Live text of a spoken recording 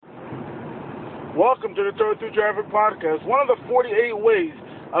Welcome to the Torah Through Traffic Podcast. One of the 48 ways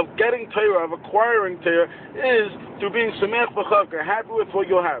of getting Torah, of acquiring Torah, is through being Sameach B'Chaka, happy with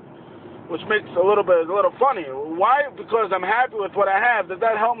what you have. Which makes a little funny. Why? Because I'm happy with what I have. Does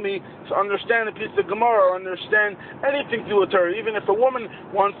that help me to understand a piece of Gemara or understand anything to do with Torah? Even if a woman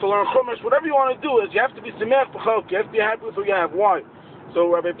wants to learn Chumash, whatever you want to do is you have to be Sameach B'Chaka. You have to be happy with what you have. Why? So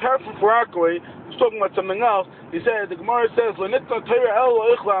Rabbi Per from Farakwe was talking about something else. He said, the Gemara says, the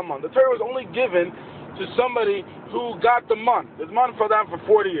Torah was only given to somebody who got the man. The man fell down for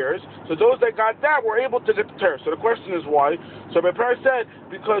 40 years. So those that got that were able to get the Torah. So the question is why? So Rabbi Per said,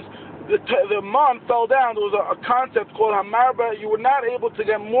 because the man fell down, there was a concept called Hamarba. You were not able to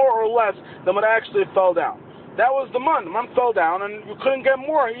get more or less than what actually fell down. That was the man. The man fell down and you couldn't get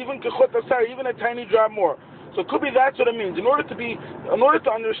more, even a tiny drop more. So it could be that's what it means. In order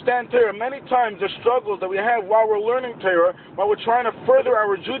to understand Torah, many times the struggles that we have while we're learning Torah, while we're trying to further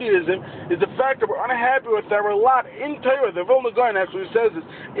our Judaism, is the fact that we're unhappy with our lot in Torah. The Vilna Gaon actually says this.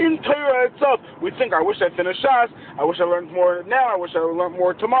 In Torah itself, we think, I wish I finished Shas, I wish I learned more now, I wish I learned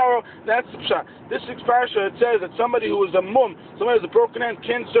more tomorrow. That's the pshat. This parsha, it says that somebody who is a mum, somebody who has a broken hand,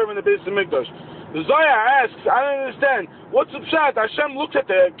 can't serve in the Beis Hamikdash. The Zohar asks, I don't understand, what's the pshat? Hashem looks at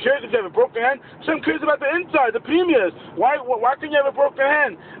cares if you have a broken hand. Hashem cares about the inside, the premiums. Why can you have a broken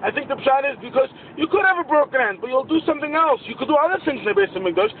hand? I think the pshat is because you could have a broken hand, but you'll do something else. You could do other things in the Beis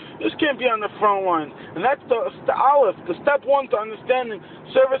Hamikdash. This can't be on the front line. And that's the aleph, the step one to understanding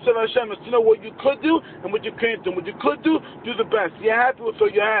service of Hashem is to know what you could do and what you can't do. What you could do, do the best. You're happy with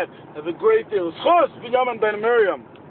what you have. Have a great day. L'schos, Binyamin ben Miriam.